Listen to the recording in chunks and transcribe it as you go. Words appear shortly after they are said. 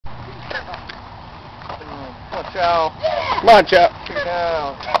Chow. Come on, Chow.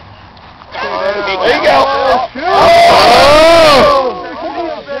 Chow. There you go. Oh!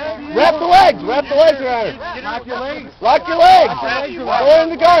 Wrap the legs. Wrap the legs around her. Lock your legs. Lock your legs. Go in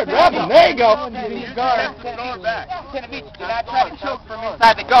the guard. Wrap them. There you go. Guard. Do not try to choke from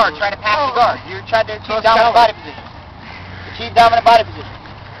inside the guard. Try to pass the guard. You're trying to achieve dominant body position. Achieve dominant body position.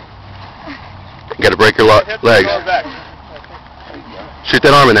 You gotta break your legs. Shoot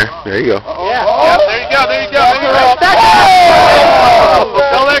that arm in there. There you go. Yeah. Yep, there you go. There you go. There you go.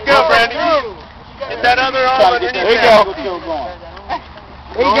 Don't let go, Brandy. Get that other arm underneath. There you go.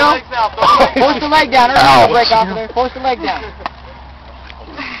 There you go. Force the leg down. Ow. Break off of there. Force the leg down.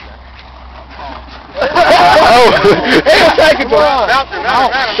 Oh! Hey, second one.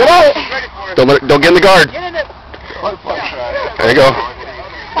 Come on. Don't get in the guard. Get in it. There you go.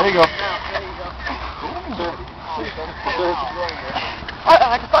 There you go.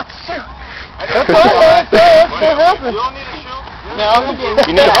 I thought shoot. That's all right. You don't need a shoe. No,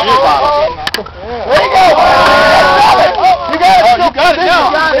 you need a shoe bottle.